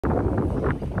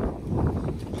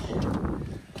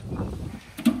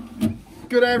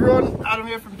Good day everyone, Adam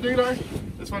here from Bonito.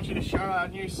 Just want you to show our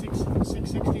new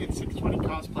 660 and 620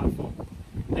 cast platform.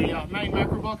 The main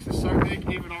mackerel box is so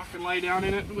big, even I can lay down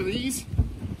in it with ease.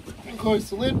 And close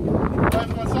the lid,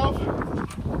 open myself.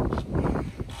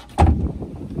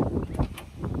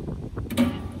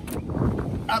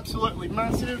 Absolutely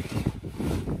massive.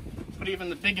 Put even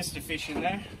the biggest fish in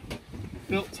there.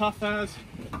 Built tough as,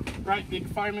 great big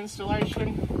foam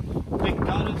installation, big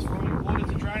gutters for all your water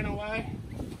to drain away.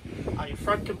 Your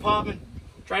front compartment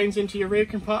drains into your rear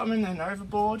compartment and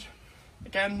overboard.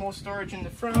 Again, more storage in the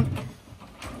front.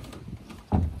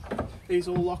 These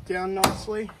all lock down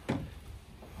nicely.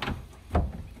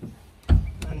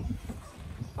 And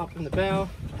up in the bow,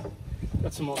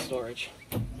 got some more storage.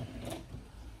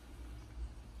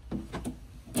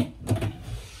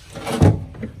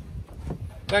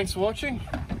 Thanks for watching.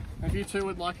 If you too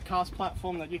would like a cast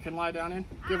platform that you can lay down in,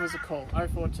 give us a call,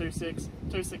 0426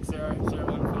 260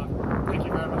 015.